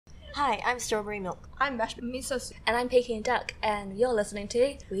Hi, I'm Strawberry Milk. I'm Mashed Miso Soup. And I'm Peking Duck, and you're listening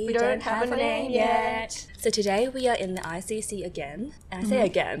to We Don't Have a Name Yet. So today we are in the ICC again, and I say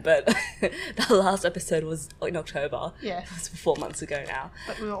again, but the last episode was in October. Yeah. It was 4 months ago now.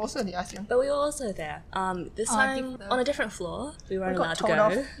 But we were also in the ICM. But we were also there. This time on a different floor. We weren't allowed to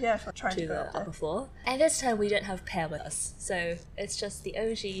go for trying to the upper floor. And this time we don't have pair with us, so it's just the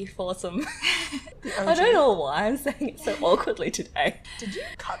OG foursome. I don't know why I'm saying it so awkwardly today. Did you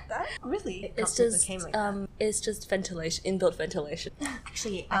cut that? Really? It's just ventilation, inbuilt ventilation.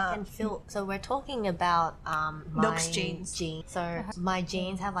 Actually, I can feel. So we're talking about my Milk's jeans. So my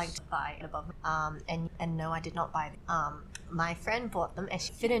jeans have like thigh and above. And no, I did not buy them. My friend bought them and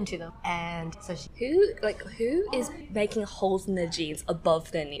she fit into them, and so she. Who is making holes in their jeans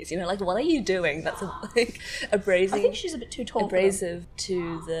above their knees? You know, like what are you doing? That's abrasive. I think she's a bit too tall. Abrasive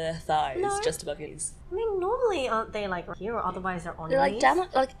to the thighs, just above your knees. I mean, normally aren't they like here, or otherwise they're on They're like knees? damn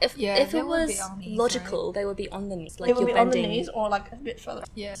it! Like if it was knees, logical, right? they would be on the knees. Like They would you're be on the bending. knees or like a bit further.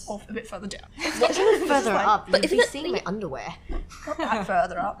 Yes. Or a bit further down. Further up, But you'd if be it- seeing my underwear. Not that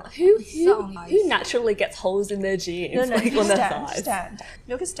further up. Who nice. who naturally gets holes in their jeans? No, like you on their stand. thighs. Stand.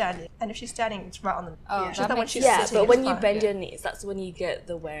 Milk is standing, and if she's standing, it's right on the. Oh, Just that that when makes she's Yeah, sitting, but when it's you fine. bend your knees, that's when you get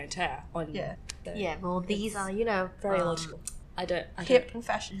the wear and tear on. Yeah. the- Yeah, well, these are very logical. I don't. Hip and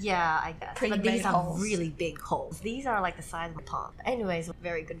fashion. Yeah, I guess. But these Pre-made are holes. really big holes. These are like the size of my palm. Anyways,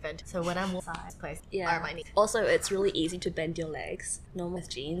 very good vent. So when I'm walking this place, Yeah. are my knees. Also, it's really easy to bend your legs. Normal with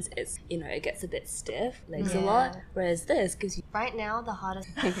jeans, it's it gets a bit stiff, legs a Yeah. lot. Whereas this gives you Right now, the hardest.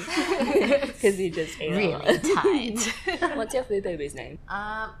 because you just ate a really lot. tight. What's your food baby's name?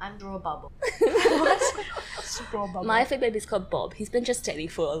 I'm Draw Bubble. Scroll bubble. My food baby's called Bob. He's been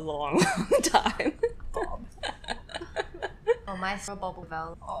gestating for a long, long time. Bob. Oh, my Draw Bubble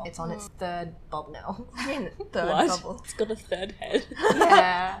Vel. It's on its third bubble now. Third What? bubble. It's got a third head.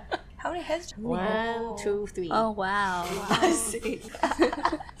 Yeah. How many heads? 1, 2, 3. Oh wow! I see.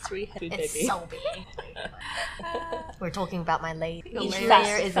 3-headed It's baby. so big. We're talking about my layer. Each layers.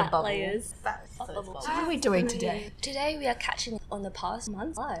 layer is a Fat bubble. layers. So it's bubble. What are we doing today? Today we are catching on the past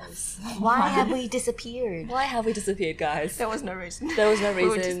month's lives. Why have we disappeared? Why have we disappeared, guys? There was no reason. There was no We reason.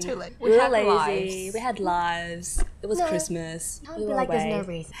 were just too late. We were had lazy. lives. We had lives. It was No. Christmas. Don't We be were like away. there's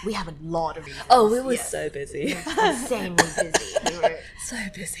no reason. We have a lot of reasons. Oh, we were Yes. so busy. Insanely busy. We were So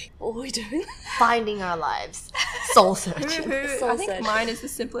busy. What were we doing? finding our lives. Soul Who, searching. I think searching. mine is the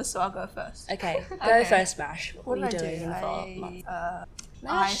simplest, so I'll go first. Okay, go Okay. first, Mash. What were you did I doing do? for month? I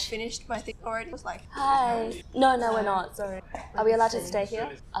Mash. finished my thing already. It was like, Hi. No, we're not. Sorry. Are we allowed to stay here?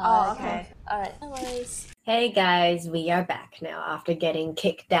 Oh, okay. All right. No worries. Hey guys, we are back now after getting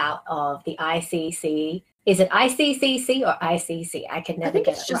kicked out of the ICC. Is it ICCC or ICC? I can never I think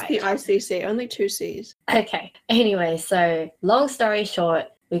get it's it just right. the ICC, only 2 C's. Okay. Anyway, so long story short,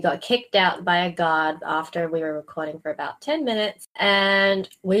 we got kicked out by a guard after we were recording for about 10 minutes, and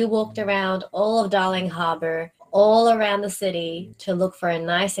we walked around all of Darling Harbour, all around the city to look for a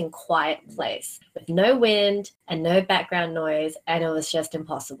nice and quiet place with no wind and no background noise, and it was just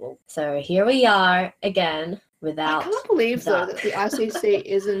impossible. So here we are again without. I can't believe though duck. that the ICC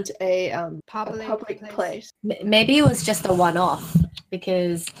isn't a Public public place. Maybe it was just a one-off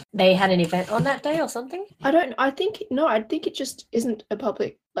because they had an event on that day or something. I think it just isn't a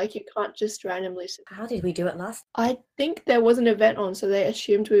public, like you can't just randomly sit. How did we do it last? I think there was an event on, so they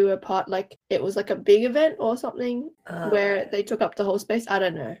assumed we were part, like it was like a big event or something where they took up the whole space. I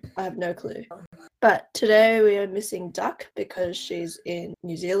don't know. I have no clue. But today we are missing Duck because she's in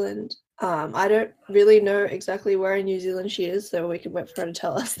New Zealand. I don't really know exactly where in New Zealand she is, so we can wait for her to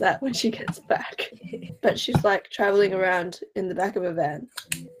tell us that when she gets back. But she's like traveling around in the back of a van.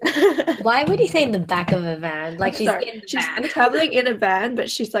 Why would you say in the back of a van? Like she's Sorry, in the she's van. traveling in a van, but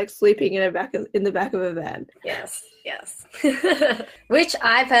she's like sleeping in the back of a van. Yes. Which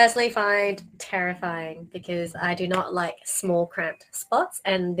I personally find terrifying because I do not like small cramped spots,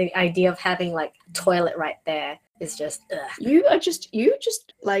 and the idea of having like toilet right there is just ugh. You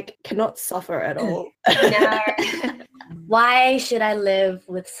just like cannot suffer at all. No. Why should I live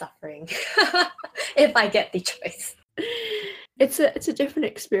with suffering if I get the choice? It's a different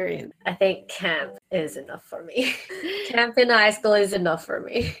experience. I think camp is enough for me. Camp in high school is enough for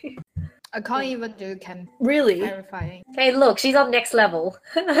me. I can't even do camp. Really? Terrifying. Hey, look, she's on next level.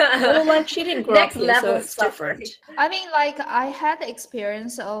 Well, like she didn't grow Next up here, level so it's suffering. different. I mean, like I had the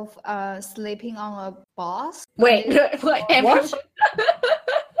experience of sleeping on a bus. Wait, wait, What?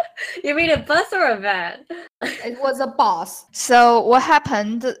 You mean a bus or a van? It was a bus. So what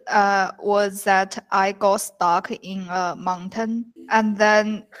happened was that I got stuck in a mountain and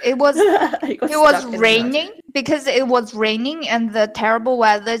then it was You got it was stuck in the raining because it was raining and the terrible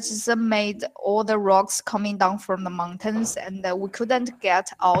weather just made all the rocks coming down from the mountains, and we couldn't get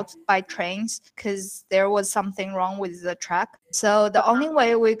out by trains because there was something wrong with the track. So the only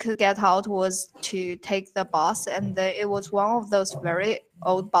way we could get out was to take the bus, and it was one of those very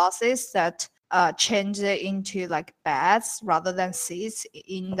old buses that changed it into like beds rather than seats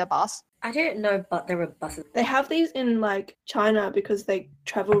in the bus. I didn't know, but there were buses. They have these in like China because they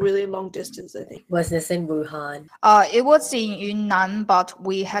travel really long distance, I think. Was this in Wuhan? It was in Yunnan, but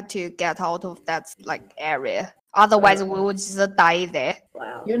we had to get out of that like area. Otherwise, we would just die there.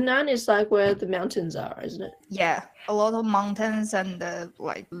 Wow. Yunnan is like where the mountains are, isn't it? Yeah, a lot of mountains and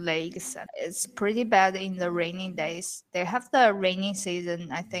like lakes. And it's pretty bad in the rainy days. They have the rainy season.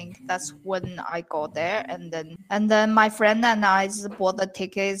 I think that's when I got there, and then my friend and I just bought the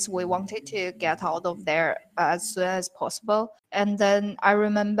tickets. We wanted to get out of there as soon as possible. And then I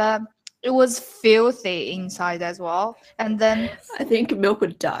remember it was filthy inside as well. And then I think Milk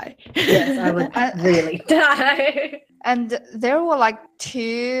would die. Yes, I would really die. and there were like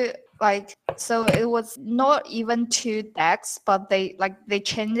two so it was not even two decks, but they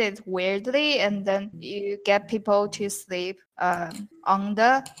changed it weirdly, and then you get people to sleep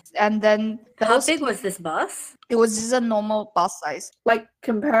under, and then How big was this bus? it was just a normal bus size. Like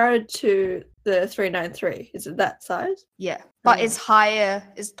compared to the 393, is it that size? Yeah, but it's higher,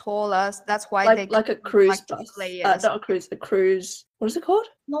 it's taller. That's why they Like a cruise like bus. layers. Not a cruise, a cruise. What is it called?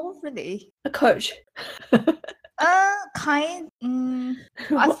 Not really. A coach. I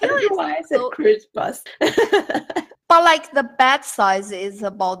I feel it's why I said so- cruise bus. But like the bed size is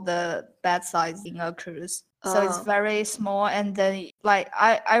about the bed size in a cruise. So it's Oh. very small, and then like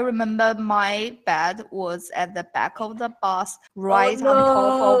I remember my bed was at the back of the bus, right on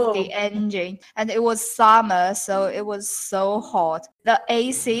top of the no. engine, and it was summer, so it was so hot. The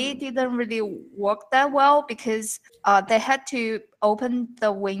AC didn't really work that well because they had to open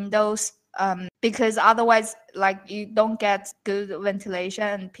the windows because otherwise like you don't get good ventilation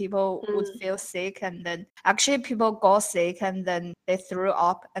and people would feel sick, and then actually people got sick and then they threw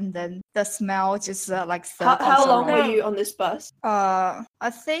up, and then the smell just like How long around. were you on this bus? I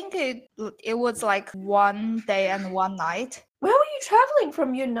think it was like 1 day and 1 night. Where were you traveling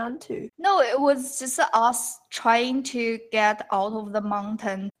from Yunnan to? No, it was just us trying to get out of the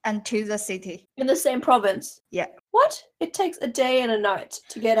mountain and to the city. In the same province? Yeah. What? It takes a day and a night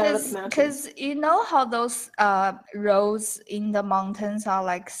to get out of the mountain. Because you know how those roads in the mountains are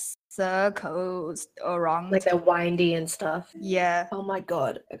like circles around. Like they're windy and stuff. Yeah, Oh my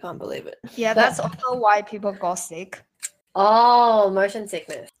god, I can't believe it. yeah, that's also why people got sick. Oh, motion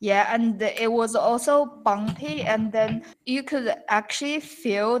sickness. Yeah, and it was also bumpy, and then you could actually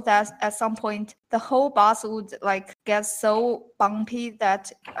feel that at some point the whole bus would like get so bumpy that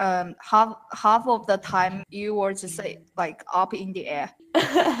half of the time you were just like up in the air.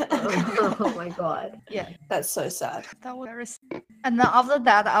 Oh my god. Yeah, That's so sad. that was very. And then after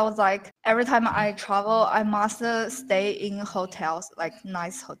that, I was like, every time I travel, I must stay in hotels, like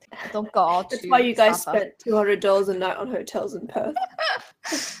nice hotels. I don't go out. That's to why you guys suffer. spent $200 a night on hotels in Perth.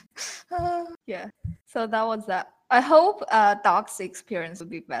 Yeah, so that was that. I hope Doc's experience will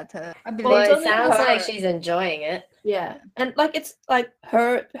be better. I believe. Well, it's it only sounds her. like she's enjoying it. Yeah. And like it's like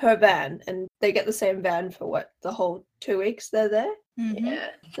her van, and they get the same van for what, the whole 2 weeks they're there? Mhm. Yeah.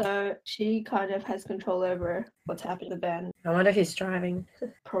 So she kind of has control over what's happening to the van. I wonder who's driving.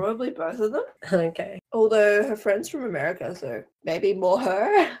 Probably both of them. Okay. Although her friend's from America, so maybe more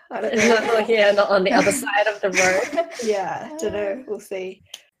her. I don't know. Yeah, not on the other side of the road. Yeah, don't know. We'll see.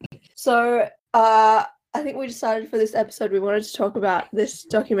 So, I think we decided for this episode we wanted to talk about this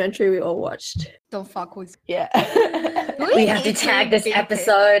documentary we all watched. Don't fuck with. Yeah. We have to tag this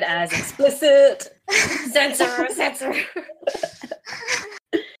episode as explicit. Censor, censor.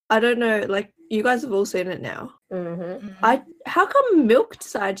 I don't know, like you guys have all seen it now. Mm-hmm. How come Milk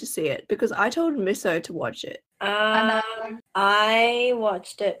decided to see it? Because I told Misso to watch it. I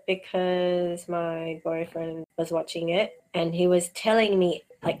watched it because my boyfriend was watching it and he was telling me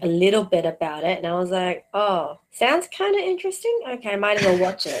like a little bit about it, and I was like, oh, sounds kind of interesting. Okay, I might as well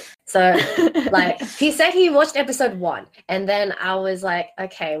watch it. So like he said he watched episode 1, and then I was like,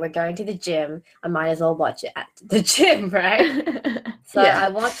 okay, we're going to the gym, I might as well watch it at the gym, right? So Yeah. I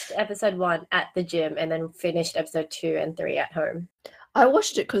watched episode 1 at the gym and then finished episode 2 and 3 at home. I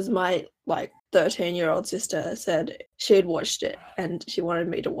watched it because my 13-year-old sister said she had watched it and she wanted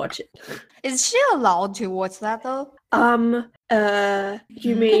me to watch it. Is she allowed to watch that though?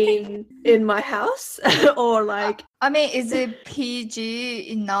 You mean in my house? Or like, I mean, is it PG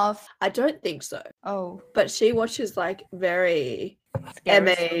enough? I don't think so. Oh, But she watches like very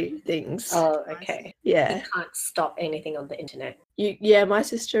MA things. Oh, okay. Yeah. You can't stop anything on the internet. Yeah, my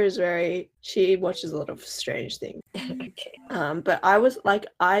sister is she watches a lot of strange things. Okay. But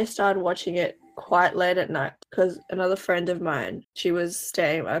I started watching it quite late at night because another friend of mine, she was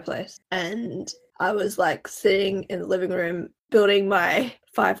staying at my place, and I was like sitting in the living room building my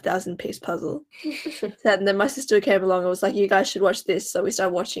 5,000 piece puzzle. And then my sister came along and was like, you guys should watch this. So we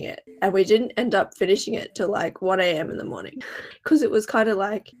started watching it, and we didn't end up finishing it till like 1 a.m. in the morning because it was kind of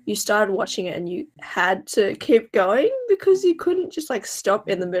like you started watching it and you had to keep going because you couldn't just like stop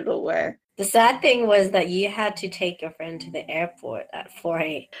in the middle where. The sad thing was that you had to take your friend to the airport at 4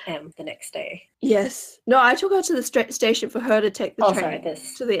 a.m. the next day. Yes. No, I took her to the station for her to take the train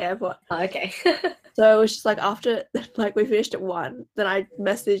this. to the airport. Oh, okay. So it was just like after like we finished at 1, then I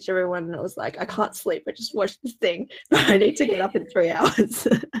messaged everyone and it was like, I can't sleep. I just watched this thing, but I need to get up in 3 hours.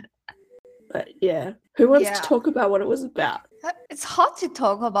 But yeah, who wants to talk about what it was about? It's hard to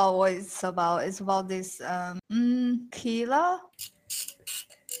talk about what it's about. It's about this killer.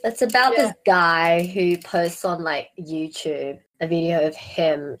 It's about this guy who posts on like YouTube a video of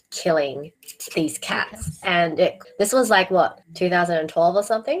him killing these cats. And this was like what, 2012 or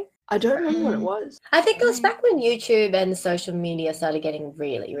something? I don't remember what it was. I think it was back when YouTube and social media started getting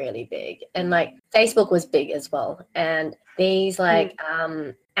really, really big. And like Facebook was big as well. And these like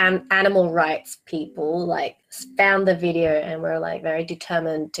animal rights people like found the video and were like very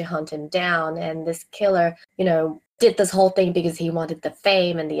determined to hunt him down. And this killer, you know, did this whole thing because he wanted the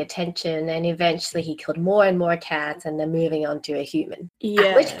fame and the attention, and eventually he killed more and more cats and then moving on to a human. Yeah.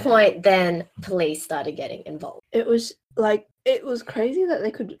 At which point then police started getting involved. It was crazy that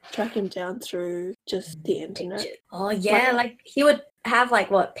they could track him down through just the internet. Oh yeah, like he would have like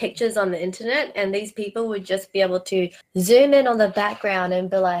pictures on the internet, and these people would just be able to zoom in on the background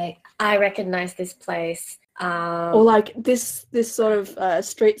and be like, I recognize this place. Or like this sort of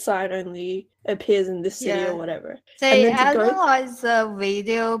street sign only appears in this city or whatever. They analyze the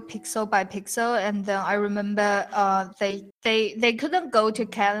video pixel by pixel, and then I remember they couldn't go to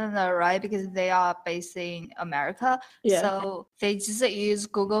Canada, right, because they are based in America. Yeah. So they just use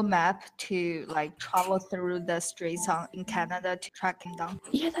Google Map to like travel through the streets in Canada to track him down.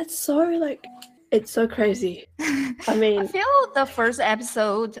 Yeah, that's so like. It's so crazy. I mean, I feel the first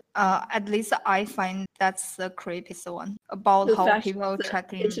episode, at least I find that's the creepiest one about the how fact people that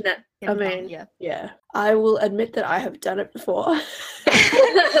tracking internet. him I down. mean, yeah. I will admit that I have done it before.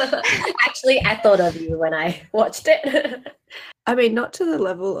 Actually, I thought of you when I watched it. I mean, not to the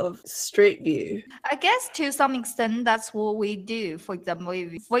level of Street View. I guess to some extent that's what we do. For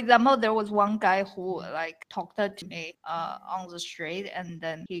example, there was one guy who like talked to me on the street, and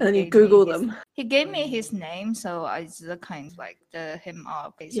then he Googled them. He gave me his name, so I just kind of like him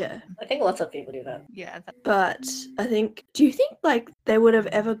up. Yeah, I think lots of people do that. Yeah, but I think. Do you think like they would have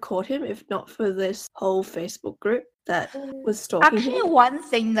ever caught him if not for this whole Facebook group that was stalking Actually, him? one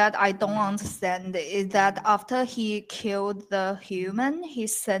thing that I don't understand is that after he killed the human, he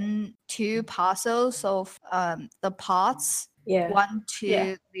sent 2 parcels of the parts. Yeah. One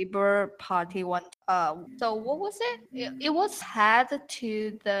to Labour Party, one. So what was it? It was head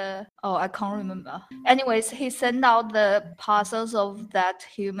to the. Oh, I can't remember. Anyways, he sent out the parcels of that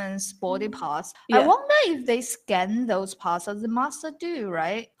human's body parts. Yeah. I wonder if they scan those parcels. They must do,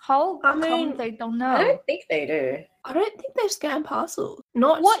 right? How come they don't know? I don't think they do. I don't think they scan parcels.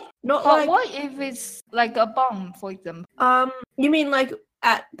 Not What like. if it's like a bomb, for example? You mean like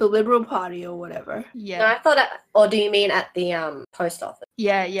at the Liberal Party or whatever? Yeah. No, I thought or do you mean at the post office?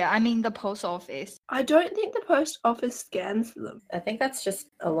 Yeah. I mean the post office. I don't think the post office scans them. I think that's just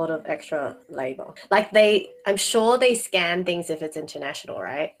a lot of extra labor. Like I'm sure they scan things if it's international,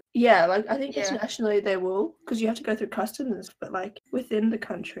 right? Yeah, like I think internationally they will, because you have to go through customs, but like within the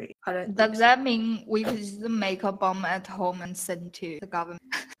country, I don't. Does that mean we could just make a bomb at home and send to the government?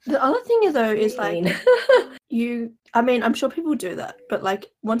 The other thing is though is like I mean, I'm sure people do that, but like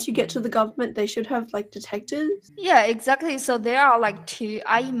once you get to the government, they should have like detectives. Yeah, exactly. So there are like 2.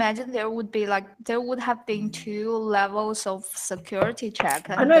 I imagine there would have been 2 levels of security check.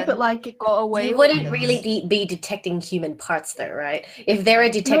 I know, but like go away. You wouldn't really be detecting human parts, though, right? If they were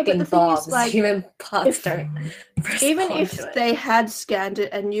detecting bombs, human parts don't. Even if they had scanned it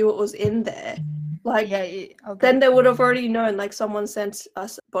and knew it was in there, like okay. then they would have already known. Like someone sent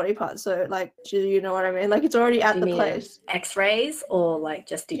us body parts, so like, do you know what I mean? Like it's already at the place. X-rays or like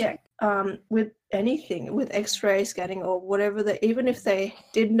just detect. with anything, with X-ray scanning or whatever, that even if they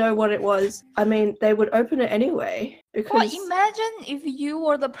did know what it was, I mean, they would open it anyway Well, because imagine if you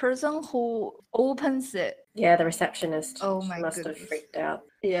were the person who opens it. Yeah, the receptionist Oh my must have goodness. freaked out.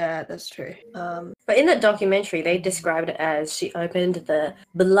 yeah, that's true. But in the documentary, they described it as she opened the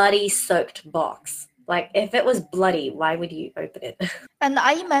bloody soaked box. Like, if it was bloody, why would you open it? And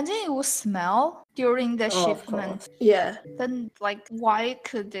I imagine it would smell during the Oh, of shipment. Yeah, Then, like, why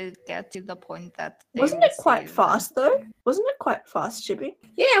could it get to the point that they wasn't it quite receive- fast though? Wasn't it quite fast shipping?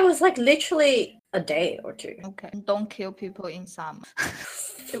 Yeah, it was like literally a day or two. Okay, don't kill people in summer.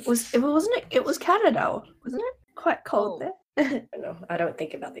 It was. It wasn't. It was Canada, wasn't it? Quite cold Oh. there. No, I don't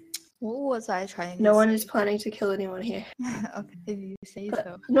think about it. What was I trying to No one say? is planning to kill anyone here. Okay, if you say But-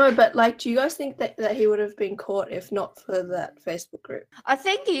 so. No, but like, do you guys think that he would have been caught if not for that Facebook group? I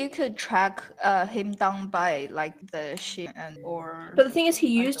think you could track him down by like the ship and or. But the thing is, he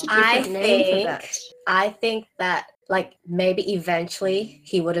used a I different name for think, that. I think that like maybe eventually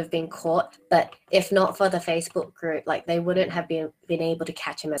he would have been caught, but if not for the Facebook group, like they wouldn't have been able to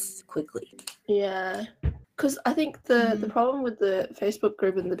catch him as quickly. Yeah, because I think the problem with the Facebook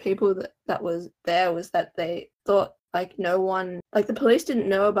group and the people that was there was that they thought like no one, like the police didn't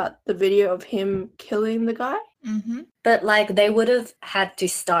know about the video of him killing the guy. Mm-hmm. But like they would have had to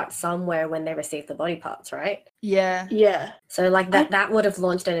start somewhere when they received the body parts, right? Yeah. Yeah, So like that would have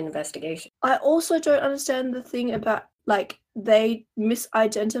launched an investigation. I also don't understand the thing about like they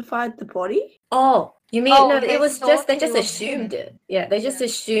misidentified the body. Oh, you mean Oh, no? they It was thought just they it just was assumed him. it. Yeah, they just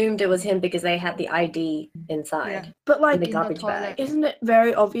assumed it was him because they had the ID inside Yeah. But in like, the in the garbage toilet. bag. isn't it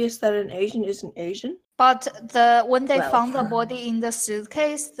very obvious that an Asian isn't Asian? But when they Well. found the body in the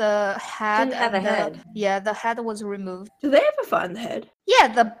suitcase, the head Didn't have and a head. the head was removed. Did they ever find the head?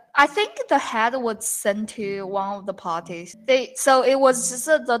 Yeah, I think the head was sent to one of the parties. So it was just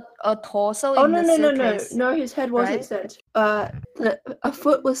a torso Oh in no the no no no suitcase. no! His head wasn't right? sent. A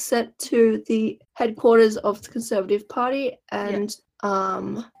foot was sent to the headquarters of the Conservative Party, and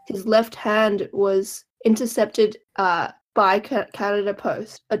his left hand was intercepted by Canada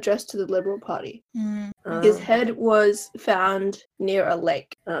Post, addressed to the Liberal Party. Mm. His Oh, head was found near a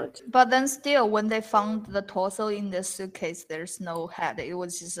lake. oh, But then still, when they found the torso in the suitcase, there's no head. It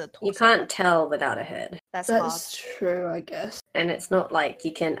was just a torso. you can't tell without a head, That's hard. That's true, I guess. and it's not like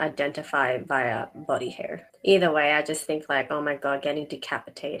you can identify via body hair. Either way, I just think like, oh my god, getting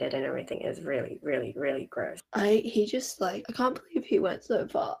decapitated and everything is really, really, really gross. He just like, I can't believe he went so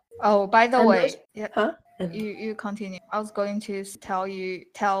far. Oh, by the And way, those- yeah, Huh? you continue. I was going to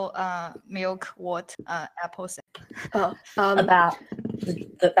tell Milk what Apple said. Oh,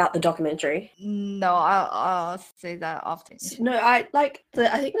 About the documentary. No, I'll say that after. No, I think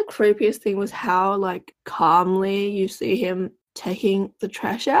the creepiest thing was how like calmly you see him taking the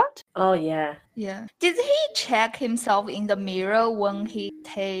trash out. Oh yeah. Yeah. Did he check himself in the mirror when he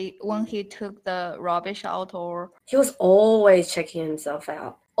took the rubbish out, or He was always checking himself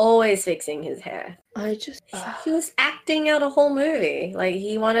out, always fixing his hair. I just He was acting out a whole movie. Like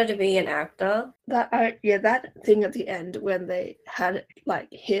he wanted to be an actor. that thing at the end when they had like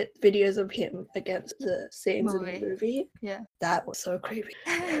hit videos of him against the scenes in Movie. the movie. Yeah. That was so creepy.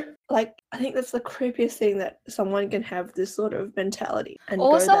 Like I think that's the creepiest thing, that someone can have this sort of mentality and go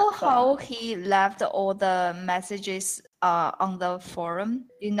also that far. how he left all the messages on the forum.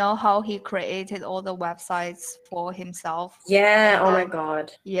 You know how he created all the websites for himself. Yeah, oh my Um,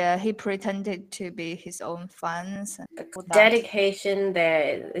 god. Yeah, he pretended to be his own fans. And The all that. dedication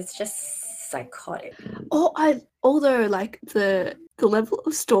there, it's just psychotic. Although like the level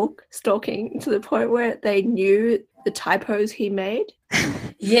of stalking to the point where they knew the typos he made,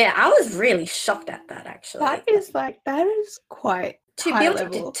 Yeah, I was really shocked at that actually. that is quite To high be able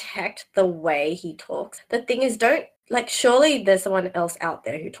level. to detect the way he talks. The thing is, don't like. Surely there's someone else out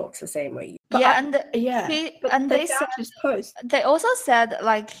there who talks the same way you. But Yeah, I- and Yeah, but and they found said his post. they also said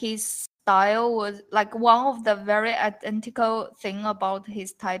like his style was like one of the very identical thing about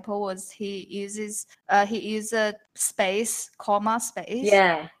his typo was he uses space, comma, space.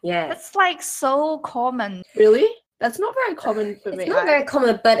 Yeah, yeah. That's like so common. Really? That's not very common for It's me. not very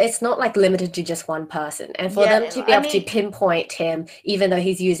common, but it's not like limited to just one person. And for Yeah, them to be I able to mean- pinpoint him, even though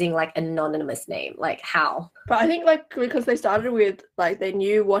he's using like an anonymous name, like how? But I think like because they started with like they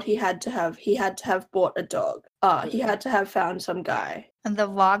knew what he had to have. He had to have bought a dog. He had to have found some guy. And the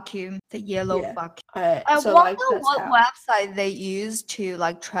vacuum, the yellow Yeah. vacuum. I I so, wonder like, that's what how- website they use to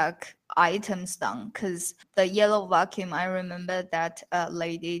like track items down, because the yellow vacuum, I remember that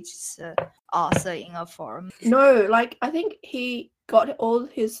lady just answered in a forum. No, like I think he got all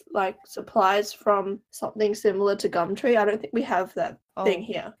his like supplies from something similar to Gumtree. I don't think we have that thing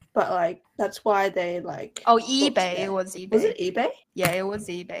here, but like that's why they like. Oh, looked eBay. there. It was eBay. Was it eBay? Yeah, it was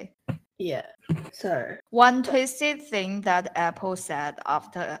eBay. Yeah. So One twisted thing that Apple said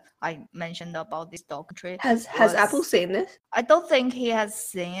after I mentioned about this documentary has was- Apple seen this? I don't think he has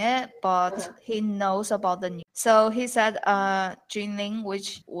seen it, but he knows about the news. So he said, Junling,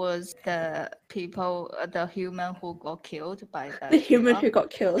 which was the human who got killed by The human killer, who got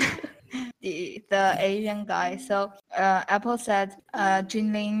killed. the Asian guy. So Apple said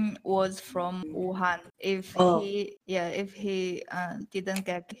Junling was from Wuhan. If he didn't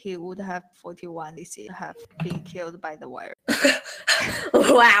get, he would have 41 this year, have been killed by the virus.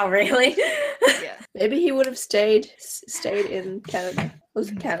 Wow, really? Yeah, Maybe he would have stayed in Canada. Was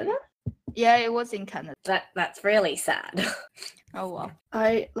it Canada? yeah, it was in Canada. That's really sad. Oh wow.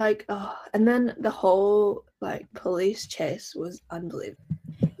 I like, and then the whole like police chase was unbelievable.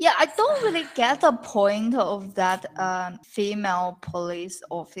 Yeah, I don't really get the point of that female police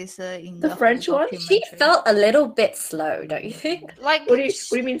officer in The the French whole one? She documentary. felt a little bit slow, don't you think? Like What do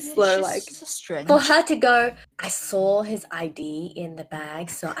you mean slow, she's like- so strange. For her to go, I saw his ID in the bag,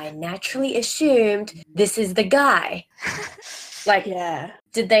 so I naturally assumed this is the guy. Like, Yeah.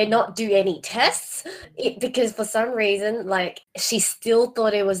 did they not do any tests? Because for some reason, like, she still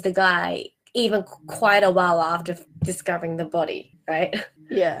thought it was the guy, even quite a while after discovering the body, right?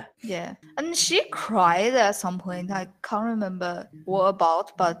 Yeah. Yeah, and she cried at some point. I can't remember what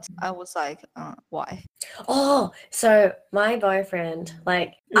about, but I was like, why? Oh, so my boyfriend,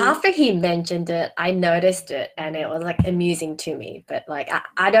 like, after he mentioned it, I noticed it and it was like amusing to me. But like,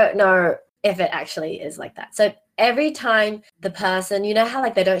 I don't know if it actually is like that. So every time the person, you know how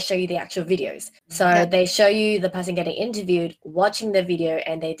like they don't show you the actual videos. So Yeah. they show you the person getting interviewed, watching the video,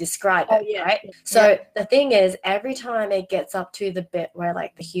 and they describe Oh, it, yeah. right? So the thing is, every time it gets up to the bit where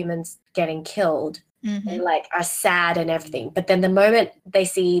like the humans getting killed, Mhm. they like are sad and everything. But then the moment they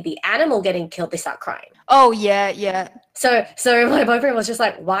see the animal getting killed, they start crying. Oh yeah, yeah. So my boyfriend was just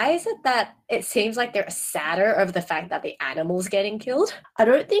like, why is it that it seems like they're sadder over the fact that the animal's getting killed? I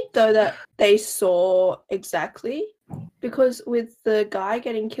don't think though that they saw exactly, because with the guy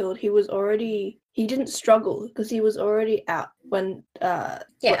getting killed, he didn't struggle because he was already out when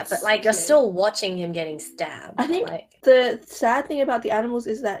Yeah, but like you're still watching him getting stabbed. I think like, the sad thing about the animals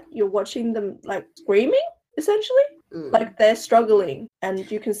is that you're watching them like screaming essentially. Like they're struggling and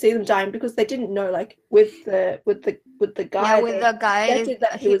you can see them dying because they didn't know, like with the guy, Yeah, with the guy, suspected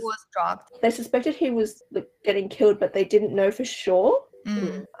that he was drugged. they suspected he was like, getting killed, but they didn't know for sure.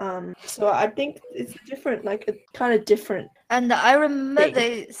 Mm. So I think it's different, like it's kind of different. And I remember thing.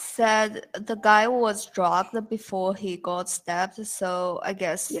 they said the guy was drugged before he got stabbed, so I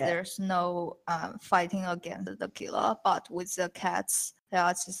guess Yeah. there's no fighting against the killer. But with the cats, they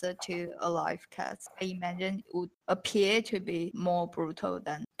are just two alive cats. I imagine it would appear to be more brutal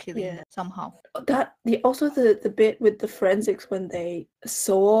than killing Yeah. them somehow. Also the bit with the forensics when they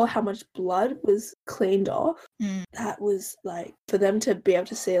saw how much blood was cleaned off. Mm. That was like for them to be able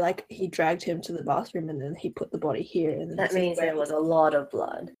to see, like he dragged him to the bathroom and then he put the body here, and then that this is means where- there was a lot of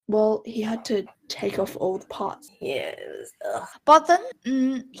blood. well, he had to take off all the parts. Yeah, it was, ugh. But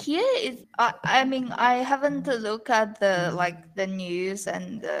then here is I mean I haven't looked at the news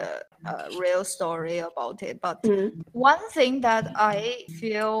and the real story about it, but one thing that I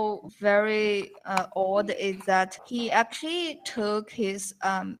feel very odd is that he actually took his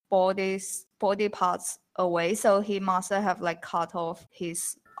body parts away, so he must have like cut off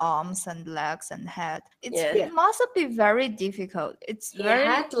his arms and legs and head. Yeah. It must be very difficult. It's He very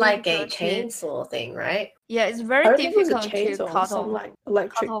had like a difficult to- chainsaw thing, right? Yeah, it's I very don't think it was a difficult to chainsaw, cut some off. like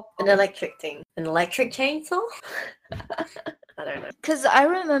electric. An electric thing. An electric chainsaw? I don't know. Because I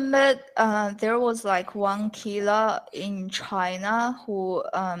remember there was like one killer in China who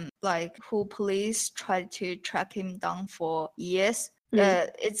police tried to track him down for years.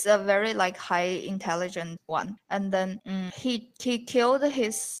 It's a very like high intelligent one, and then he killed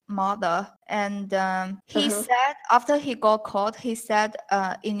his mother, and he said after he got caught, he said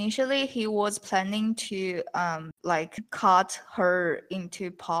initially he was planning to like cut her into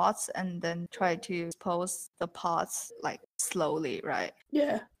parts and then try to dispose the parts like slowly, right?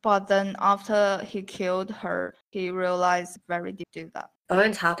 Yeah. But then after he killed her, he realized very deep to do that.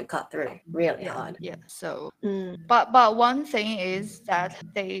 Bones hard to cut through. Really Yeah, hard. yeah. So, Mm. but one thing is that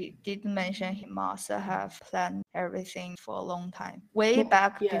they did mention he must have planned everything for a long time, way Well,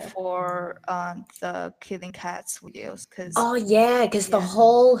 back yeah. before the killing cats videos. Because Oh yeah, because the Yeah.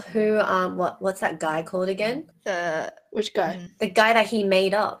 whole what's that guy called again? the Which guy? The guy that he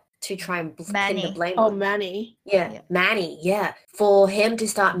made up. to try and pin the Manny. blame Oh, on. Manny. Yeah. Manny, yeah. For him to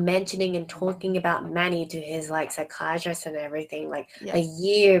start mentioning and talking about Manny to his like psychiatrist and everything, like Yeah. a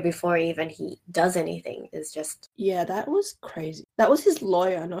year before even he does anything is just, Yeah, that was crazy. That was his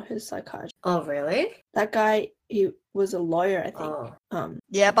lawyer, not his psychiatrist. oh really? That guy, he was a lawyer, I think. Oh.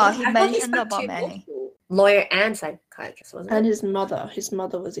 Yeah, but he I thought mentioned spoke about to Manny. multiple lawyer and psychiatrist, wasn't And it? his mother. His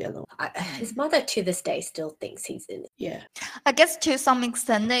mother was the other one. His mother to this day still thinks he's in it. Yeah. I guess to some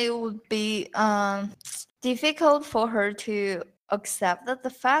extent it would be difficult for her to accept the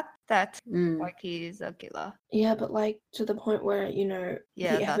fact that like he is a killer. Yeah, but like to the point where, you know,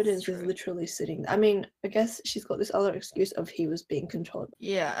 Yeah, the that's evidence is true. literally sitting. I mean, I guess she's got this other excuse of he was being controlled.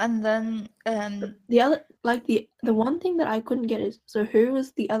 Yeah, and then The other, like the one thing that I couldn't get is, so who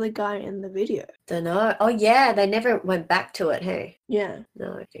was the other guy in the video? Don't know. Oh yeah, they never went back to it, hey? Yeah.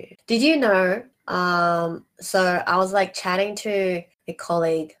 No, dude. Did you know? So I was like chatting to a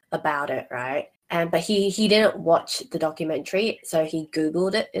colleague about it, right? But he didn't watch the documentary, so he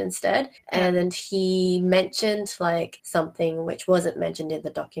Googled it instead. And then he mentioned like something which wasn't mentioned in the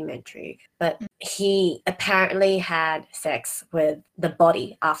documentary, but he apparently had sex with the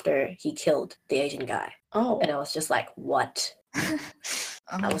body after he killed the Asian guy. Oh. And I was just like, what?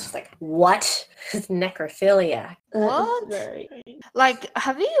 I was just like, what? It's necrophilia. That is What? very... like,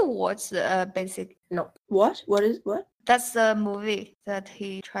 have you watched Basic? No, What? What is what? That's the movie that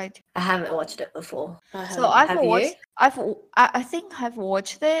he tried to. I haven't watched it before. I So haven't- I've Have you? watched. I think I've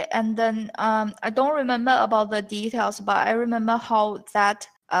watched it, and then I don't remember about the details, but I remember how that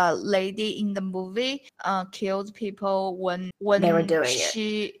lady in the movie killed people when They were doing it.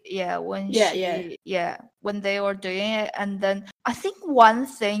 she Yeah. when they were doing it. And then I think one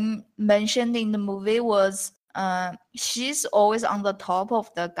thing mentioned in the movie was she's always on the top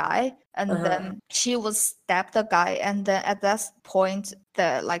of the guy, and then she would stab the guy, and then at that point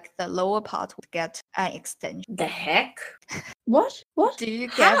the lower part would get an extension. The heck? What? What? Do you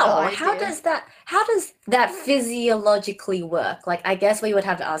get the How? idea? How does that physiologically work? Like, I guess we would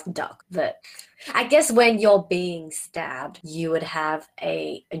have to ask Duck, but I guess when you're being stabbed, you would have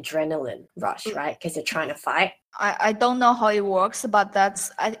a adrenaline rush, right? Because you're trying to fight. I don't know how it works, but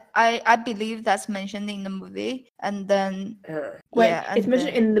that's I believe that's mentioned in the movie. And then Wait, yeah, it's and mentioned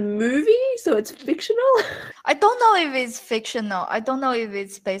then- in the movie, so it's fictional? I don't know if it's fictional. I don't know if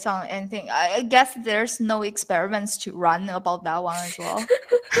it's based on anything. I guess there's no experiments to run about that one as well.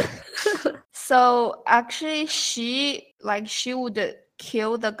 So actually, she would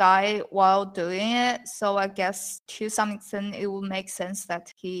kill the guy while doing it. So I guess to some extent, it would make sense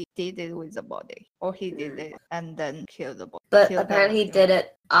that he did it with the body, or he did it and then killed the body. But killed the apparently he body. did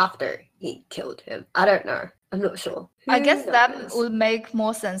it after he killed him. I don't know. I'm not sure. I Who guess that knows? would make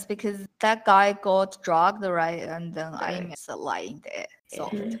more sense because that guy got drugged, right? And then I miss lying there. So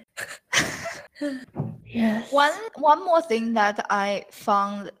Yes. one more thing that I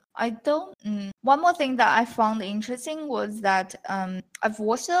found one more thing that I found interesting was that I've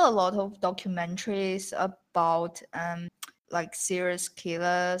watched a lot of documentaries about like serial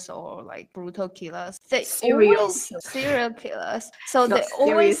killers or like brutal killers. They Serial always killers. serial killers. So Not they serious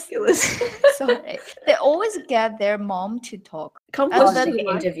always killers. sorry, they always get their mom to talk. Come And close then- to the the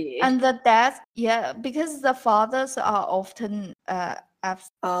mic. interview. And the dad, yeah, because the fathers are often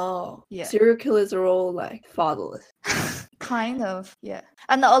Oh, Yeah. serial killers are all like fatherless. kind of, yeah.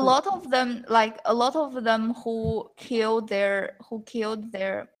 And a lot of them who killed their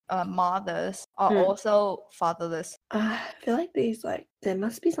mothers are Mm. also fatherless. I feel like there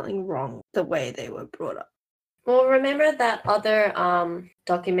must be something wrong the way they were brought up. Well, remember that other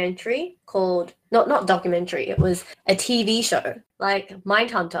documentary called not documentary, it was a TV show, like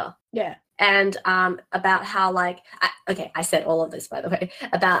Mindhunter. Yeah. And about how I said all of this by the way,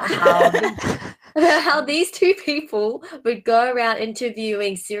 about how about how these two people would go around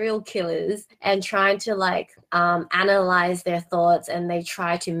interviewing serial killers and trying to analyze their thoughts, and they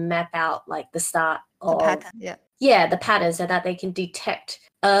try to map out like the start The of pattern, yeah. the pattern so that they can detect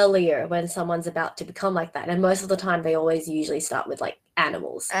earlier when someone's about to become like that. And most of the time they always usually start with like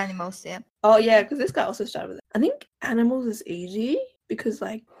animals. Animals, yeah. Oh yeah, because this guy also started with it. I think animals is easy because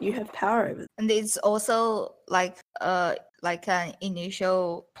like you have power over them. And it's also like an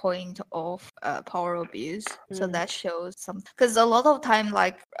initial point of power abuse. So Mm. that shows some, because a lot of time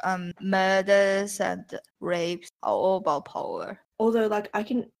murders and rapes are all about power. Although like I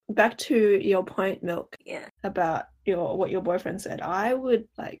can back to your point, Milk, Yeah. about what your boyfriend said. I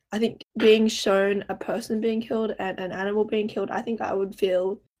think being shown a person being killed and an animal being killed, I think I would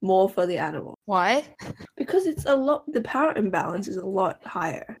feel more for the animal. Why? Because the power imbalance is a lot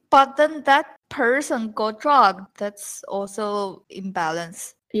higher. But then that person got drugged. That's also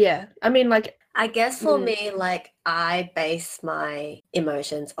imbalance. Yeah, I mean, like, I guess for Mm. me, like, I base my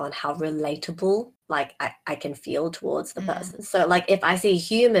emotions on how relatable, like, I can feel towards the Mm. person. So, like, if I see a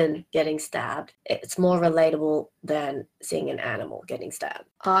human getting stabbed, it's more relatable than seeing an animal getting stabbed.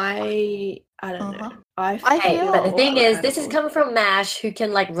 I don't Uh-huh. know. I Hey, feel- but the thing for is, this is animals. coming from Mash, who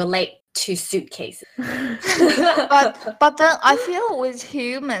can, like, relate to suitcases. but then I feel with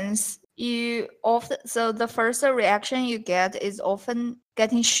humans, you often so the first reaction you get is often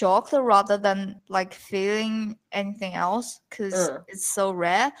getting shocked rather than like feeling anything else because it's so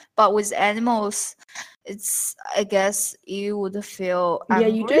rare. But with animals, it's I guess you would feel Yeah,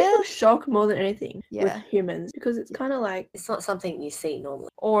 angry, you do feel shock more than anything Yeah. with humans because it's kind of like It's not something you see normally.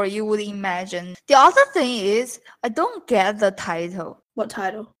 or you would imagine. The other thing is I don't get the title. what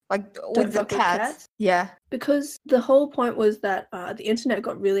title? Like Don't with the fuck with cats. cats? Yeah. Because the whole point was that the internet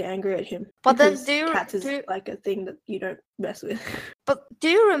got really angry at him. But then because do you- cats is do you- like a thing that you don't mess with. But do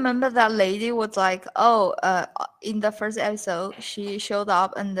you remember that lady was like, oh, in the first episode, she showed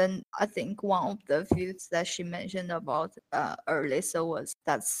up, and then I think one of the views that she mentioned about Alyssa was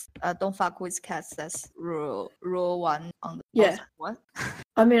that's don't fuck with cats. That's rule one on the Yeah. what?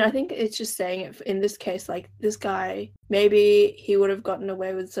 I mean, I think it's just saying it in this case, like this guy, maybe he would have gotten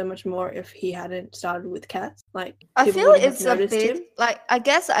away with so much more if he hadn't started with cats. Like I people feel wouldn't have it's a noticed bit him. like I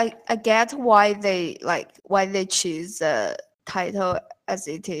guess I get why they choose the title as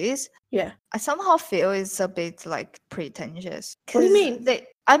it is. Yeah. I somehow feel it's a bit like pretentious. What do you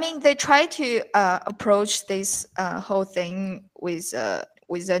 'Cause mean? they try to approach this whole thing with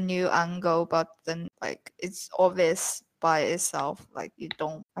a new angle, but then like it's obvious by itself. Like you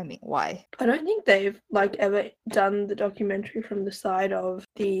don't. I mean, why? I don't think they've like ever done the documentary from the side of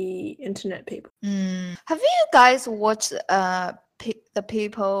the internet people. Have you guys watched the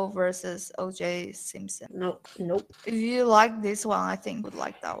People versus O.J. Simpson? Nope. If you like this one, I think you would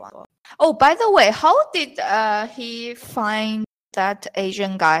like that one. Oh, by the way, how did he find that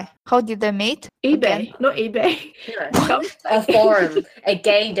Asian guy? How did they meet? eBay, Again? not eBay. No. A forum, a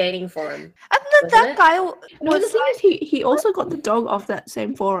gay dating forum. And then Wasn't that it? guy No, was the thing is, he also got the dog off that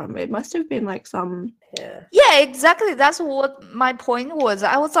same forum. It must have been like some. Yeah. yeah, exactly. That's what my point was.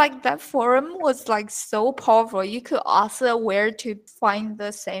 I was like, that forum was like so powerful. You could ask her where to find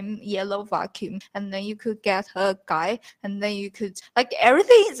the same yellow vacuum, and then you could get a guy, and then you could like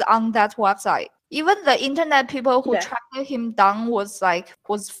everything is on that website. Even the internet people who Yeah. tracked him down was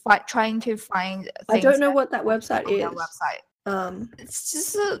trying to find. I don't things know what that website on is. their website. It's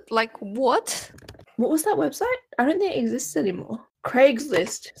just like what? What was that website? I don't think it exists anymore.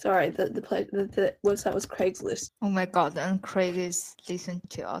 Craigslist. Sorry, the website was Craigslist. Oh my god! And Craig is listening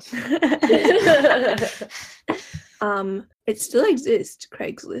to us. It still exists.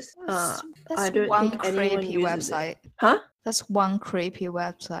 Craigslist. That's I don't one think anyone creepy uses it. website. Huh? That's one creepy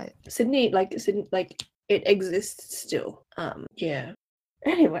website. Sydney, it exists still. Yeah.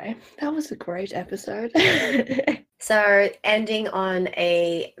 Anyway, that was a great episode. So, ending on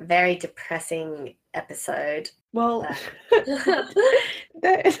a very depressing episode. Well, Uh,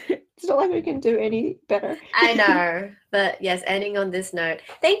 it's not like we can do any better. I know, but yes, ending on this note,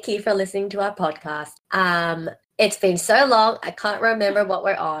 thank you for listening to our podcast. It's been so long, I can't remember what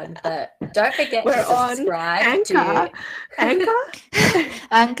we're on, but don't forget We're to on subscribe Anchor. to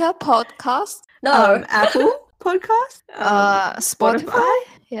Anchor podcast, no. Apple Podcast, Spotify.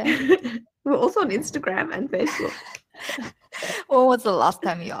 Yeah. We're also on Instagram and Facebook. When was the last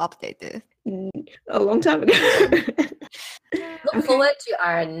time you updated? A long time ago. Look forward to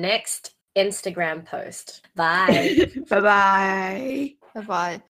our next Instagram post. Bye. Bye bye. Bye bye.